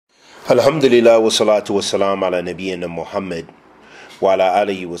Alhamdulillah wa salatu wa salam ala nabiyyina Muhammad wa ala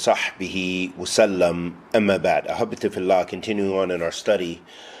alihi wa sahbihi wa sallam amma ba'd. Ahabati fillah, continuing on in our study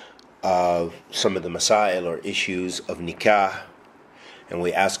of some of the masail or issues of nikah, and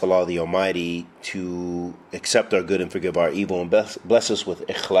we ask Allah the Almighty to accept our good and forgive our evil and bless us with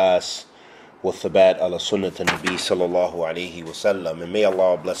ikhlas, with thabat ala sunnat al-nabi sallallahu alayhi wa sallam, and may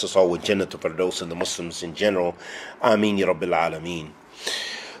Allah bless us all with Jannatul Firdaus and the Muslims in general. Ameen ya Rabbil Alameen.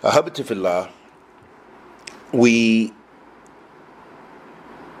 Ahabati fillah, we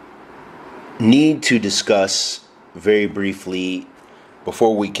need to discuss very briefly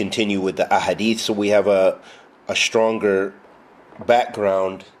before we continue with the Hadeeth, so we have a stronger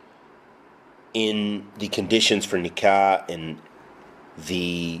background in the conditions for nikah and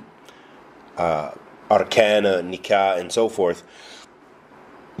the arkana nikah and so forth,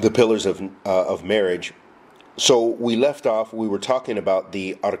 the pillars of marriage. So we left off, we were talking about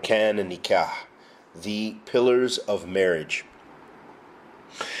the arkan nikah, the pillars of marriage.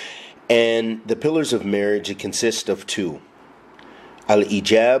 And the pillars of marriage, it consists of two: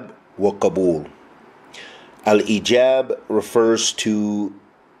 al-ijab wa qabul. Al-ijab refers to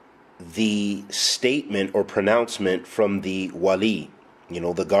the statement or pronouncement from the wali,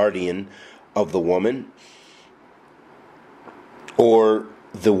 the guardian of the woman, or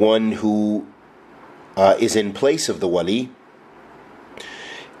the one who is in place of the wali,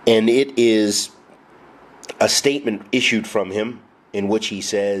 and it is a statement issued from him in which he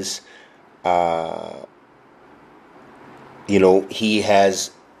says, he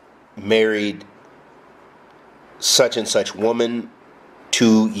has married such and such woman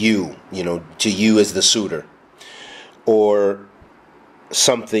to you, to you as the suitor, or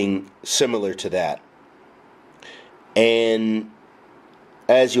something similar to that. And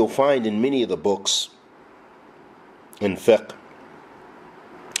as you'll find in many of the books in fiqh,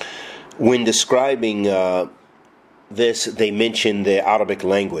 when describing this, they mention the Arabic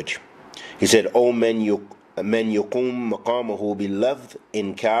language. He said, "O men yuqum maqamahu bil-lafz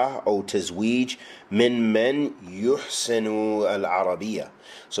inkah or tazweej min men yuhsinu al-Arabiyya."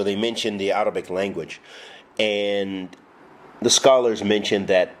 So they mention the Arabic language, and the scholars mention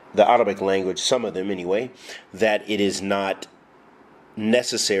that the Arabic language, some of them anyway, that it is not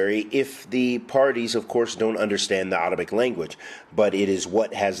necessary if the parties, of course, don't understand the Arabic language, but it is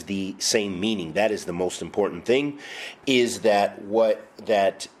what has the same meaning. That is the most important thing, is that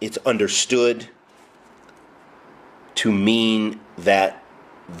it's understood to mean that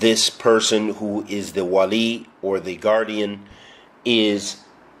this person who is the wali or the guardian is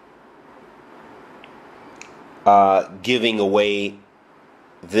giving away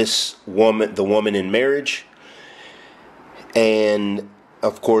this woman, the woman in marriage. And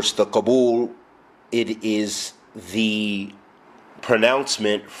of course, the qabul, it is the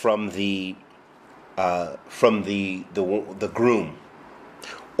pronouncement from the groom,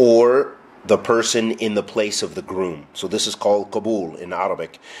 or the person in the place of the groom. So this is called qabul in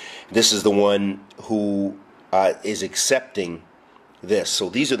Arabic. This is the one who is accepting this. So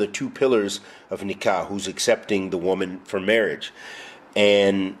these are the two pillars of nikah, who's accepting the woman for marriage.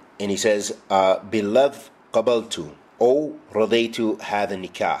 And he says, "Billadh qabaltu, O radaytu hadha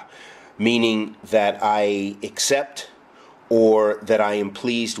nikah," meaning that I accept or that I am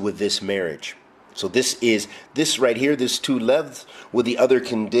pleased with this marriage. So this right here, this two ladhs with the other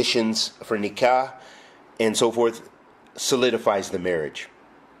conditions for nikah and so forth, solidifies the marriage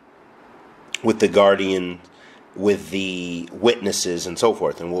with the guardian, with the witnesses and so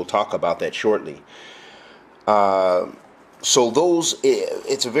forth, and we'll talk about that shortly. So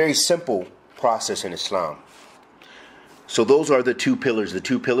it's a very simple process in Islam. So those are the two pillars. The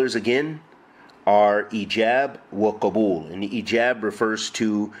two pillars again are ijab wa qabul, and the ijab refers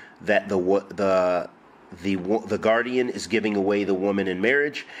to that the guardian is giving away the woman in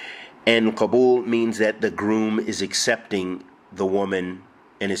marriage, and qabul means that the groom is accepting the woman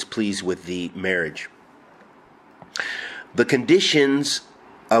and is pleased with the marriage. The conditions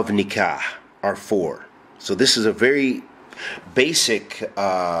of nikah are four. So this is a very basic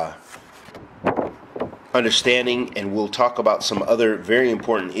understanding, and we'll talk about some other very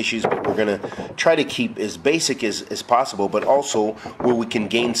important issues, but we're going to try to keep as basic as possible, but also where we can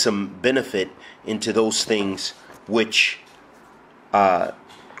gain some benefit into those things which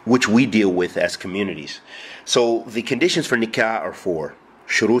we deal with as communities. So the conditions for nikah are four.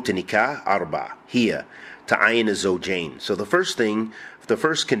 Shurut nikah arba hiya ta'ayin az-zawjayn. So the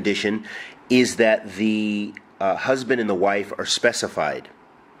first condition is that the husband and the wife are specified.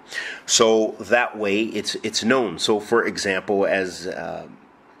 So that way it's known. So for example, as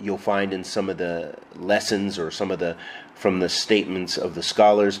you'll find in some of the lessons or from the statements of the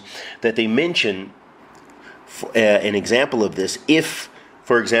scholars that they mention an example of this. If,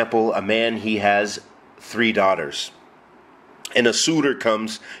 for example, a man, he has 3 daughters, and a suitor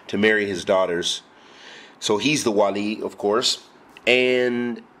comes to marry his daughters, so he's the wali, of course,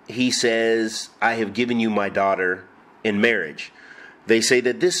 and he says, I have given you my daughter in marriage. They say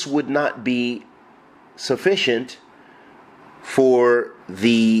that this would not be sufficient for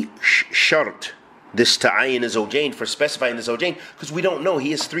the shart, this ta'ayin zawjain, for specifying the zawjain, because we don't know. He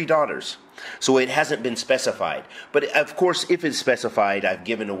has 3 daughters, so it hasn't been specified. But of course, if it's specified, I've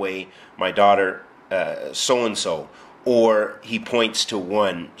given away my daughter so and so, or he points to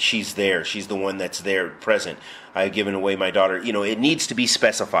one, she's there, she's the one that's there present, I've given away my daughter. It needs to be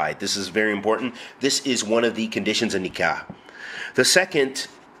specified. This is very important. This is one of the conditions of nikah. The second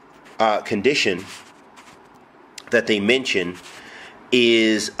condition that they mention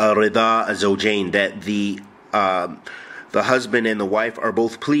is a rida zawjain, that the husband and the wife are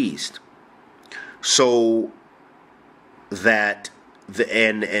both pleased, so that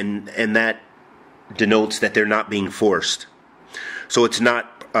and that denotes that they're not being forced. So it's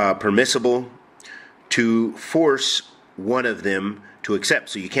not permissible to force one of them to accept.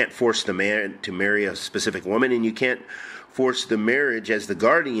 So you can't force the man to marry a specific woman, and you can't force the marriage as the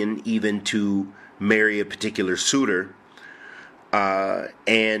guardian even to marry a particular suitor.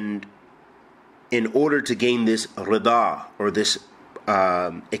 And in order to gain this rida, or this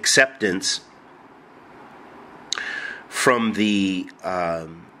acceptance from the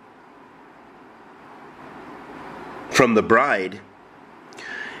bride,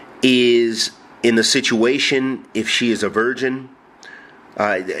 is in the situation if she is a virgin.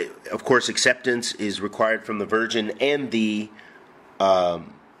 Of course, acceptance is required from the virgin and the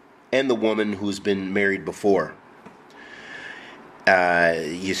woman who's been married before.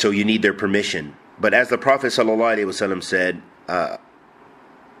 So you need their permission. But as the Prophet ﷺ said,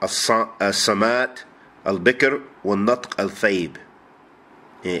 as-samat al-bikr wal-natq al-thayb,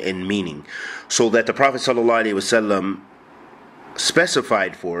 in meaning, so that the Prophet ﷺ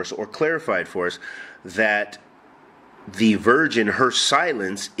specified for us, or clarified for us, that the virgin, her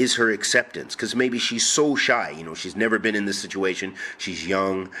silence is her acceptance, because maybe she's so shy, she's never been in this situation, she's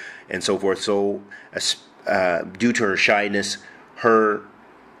young, and so forth. So due to her shyness, her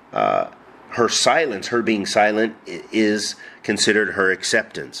silence, her being silent, is considered her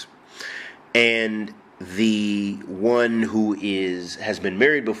acceptance. And the one who has been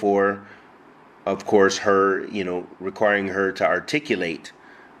married before, of course, her, requiring her to articulate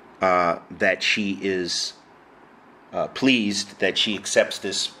that she is pleased, that she accepts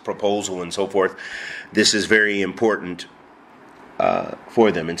this proposal and so forth. This is very important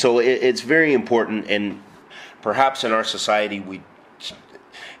for them. And so it's very important, and perhaps in our society,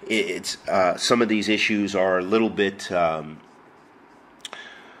 some of these issues are a little bit,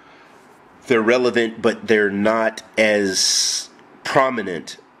 they're relevant, but they're not as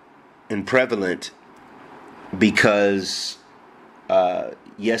prominent and prevalent, because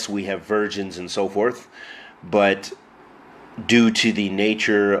yes, we have virgins and so forth, but due to the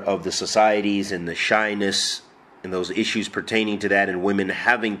nature of the societies and the shyness and those issues pertaining to that, and women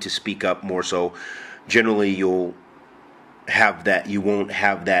having to speak up more so, generally you won't have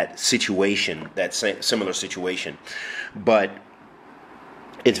that situation, that similar situation. But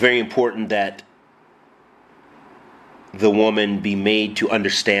it's very important that the woman be made to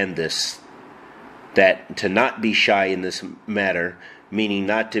understand this, that to not be shy in this matter, meaning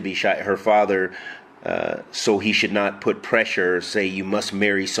not to be shy. Her father, so he should not put pressure, say you must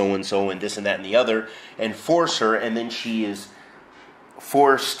marry so-and-so and this and that and the other, and force her, and then she is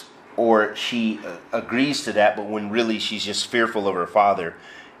forced, or she agrees to that, but when really she's just fearful of her father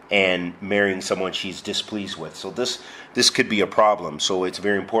and marrying someone she's displeased with. So this could be a problem. So it's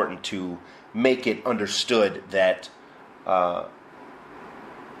very important to make it understood that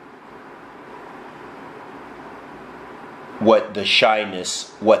what the shyness,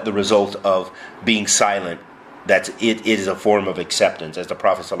 what the result of being silent, it is a form of acceptance, as the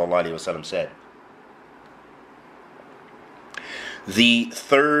Prophet ﷺ said. The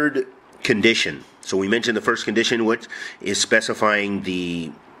third condition. So we mentioned the first condition, which is specifying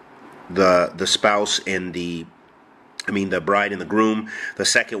the spouse and the bride and the groom. The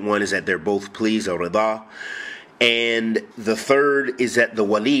second one is that they're both pleased, or rida. And the third is that the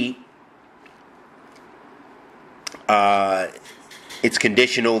wali, it's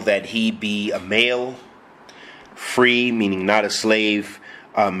conditional that he be a male, free, meaning not a slave,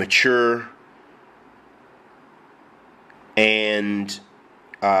 mature, and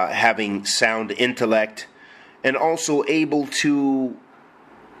having sound intellect, and also able to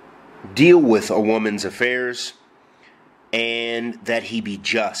deal with a woman's affairs, and that he be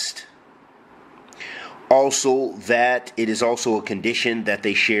just. Also, that it is also a condition that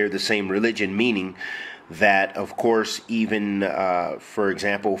they share the same religion, meaning that, of course, even, for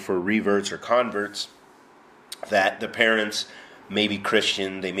example, for reverts or converts, that the parents may be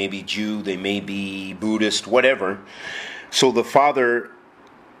Christian, they may be Jew, they may be Buddhist, whatever. So the father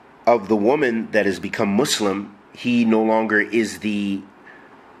of the woman that has become Muslim, he no longer is the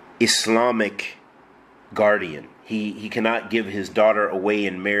Islamic guardian. He cannot give his daughter away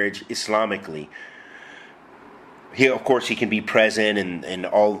in marriage Islamically. Of course, he can be present and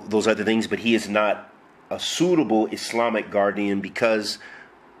all those other things, but he is not a suitable Islamic guardian because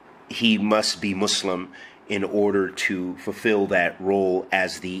he must be Muslim in order to fulfill that role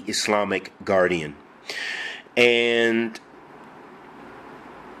as the Islamic guardian. And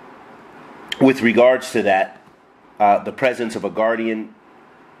with regards to that, the presence of a guardian,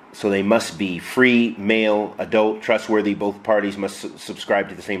 so they must be free, male, adult, trustworthy. Both parties must subscribe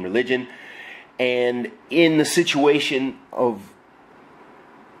to the same religion. And in the situation of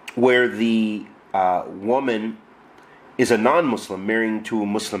where the woman is a non-Muslim marrying to a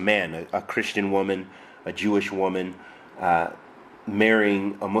Muslim man, a Christian woman, a Jewish woman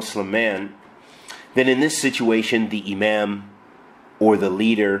marrying a Muslim man, then in this situation the imam or the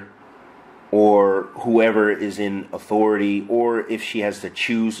leader or whoever is in authority, or if she has to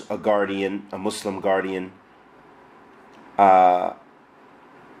choose a guardian, a Muslim guardian,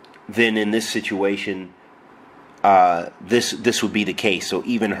 then in this situation, this would be the case. So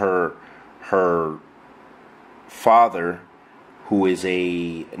even her father, who is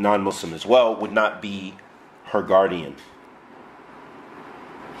a non-Muslim as well, would not be her guardian.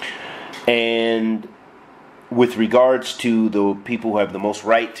 And with regards to the people who have the most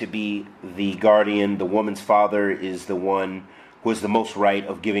right to be the guardian, the woman's father is the one who has the most right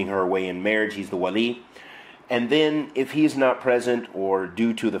of giving her away in marriage. He's the wali. And then if he's not present, or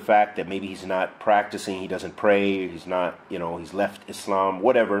due to the fact that maybe he's not practicing, he doesn't pray, he's not, he's left Islam,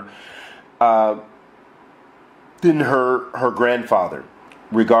 whatever, then her grandfather,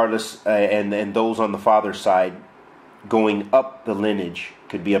 regardless, and those on the father's side, going up the lineage,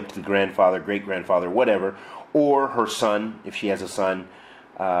 could be up to the grandfather, great-grandfather, whatever, or her son, if she has a son,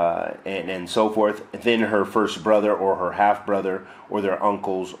 and so forth. Then her first brother or her half-brother or their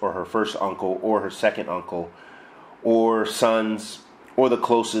uncles or her first uncle or her second uncle or sons or the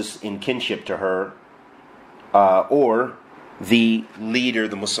closest in kinship to her, or the leader,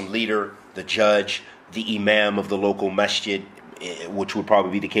 the Muslim leader, the judge, the imam of the local masjid, which would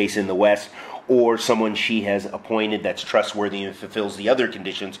probably be the case in the West, or someone she has appointed that's trustworthy and fulfills the other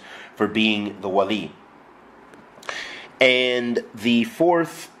conditions for being the wali. And the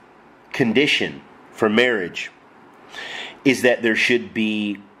fourth condition for marriage is that there should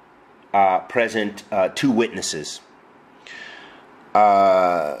be present two witnesses.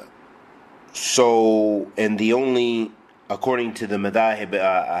 And the only, according to the madhab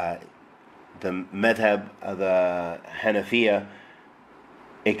of the Hanafiya,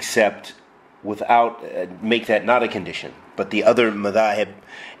 except without, make that not a condition. But the other madhab,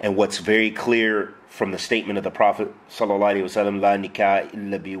 and what's very clear from the statement of the Prophet ﷺ, La nikah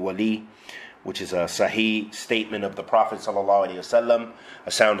illa bi wali, which is a sahih statement of the Prophet ﷺ,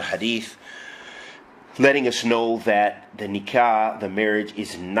 a sound hadith, letting us know that the nikah, the marriage,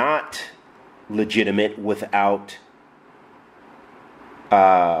 is not legitimate without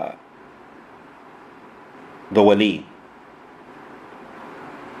the wali.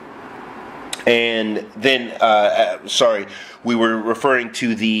 And then, we were referring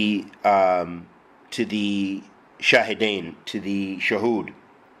to the shahidain, to the shahud.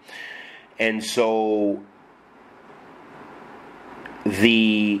 And so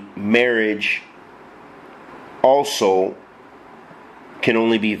the marriage also can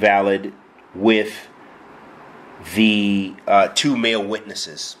only be valid with the two male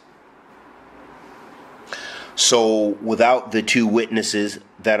witnesses. So without the two witnesses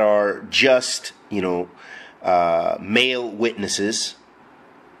that are just, male witnesses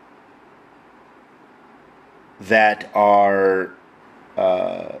that are,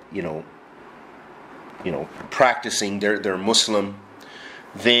 practicing, they're Muslim,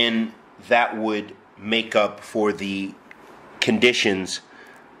 then that would make up for the conditions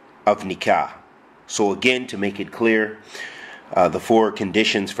of nikah. So again, to make it clear, the four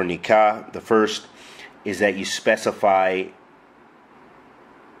conditions for nikah: the first is that you specify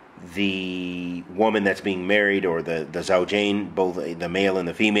the woman that's being married, or the zawjain, both the male and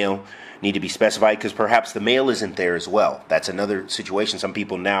the female, need to be specified, because perhaps the male isn't there as well. That's another situation. Some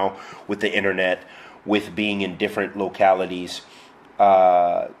people now, with the internet, with being in different localities,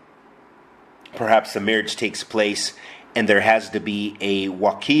 perhaps the marriage takes place and there has to be a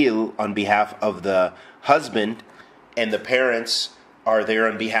wakil on behalf of the husband, and the parents are there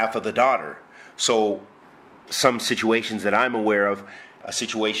on behalf of the daughter. So some situations that I'm aware of, a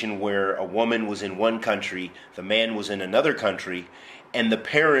situation where a woman was in one country, the man was in another country, and the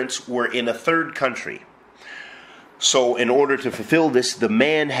parents were in a third country. So in order to fulfill this, the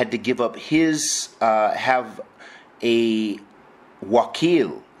man had to give up his, have a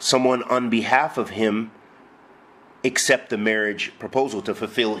wakil, someone on behalf of him, accept the marriage proposal to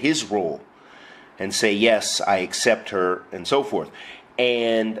fulfill his role and say, yes, I accept her, and so forth.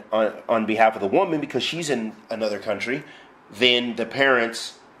 And on behalf of the woman, because she's in another country, then the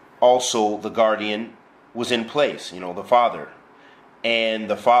parents, also the guardian, was in place, the father. And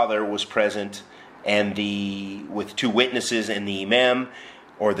the father was present, and with two witnesses and the imam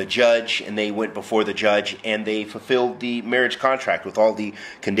or the judge, and they went before the judge and they fulfilled the marriage contract with all the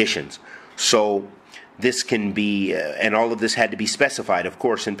conditions. So this can be, and all of this had to be specified, of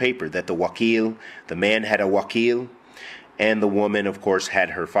course, in paper, that the man had a wakil, and the woman, of course,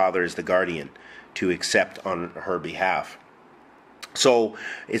 had her father as the guardian to accept on her behalf. So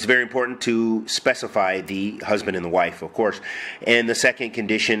it's very important to specify the husband and the wife, of course. And the second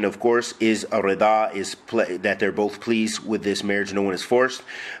condition, of course, is a rida, that they're both pleased with this marriage, no one is forced.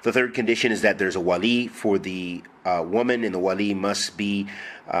 The third condition is that there's a wali for the woman, and the wali must be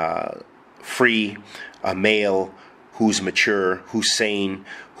free, a male who's mature, who's sane,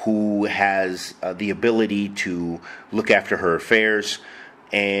 who has the ability to look after her affairs,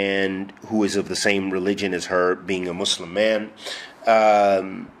 and who is of the same religion as her, being a Muslim man.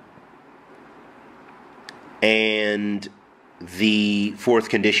 And the fourth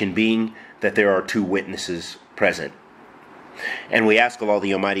condition being that there are two witnesses present. And we ask Allah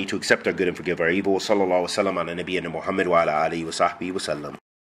the Almighty to accept our good and forgive our evil. Sallallahu wa sallam ala nabiyyina Muhammad wa ala alihi wa sahbihi wa sallam.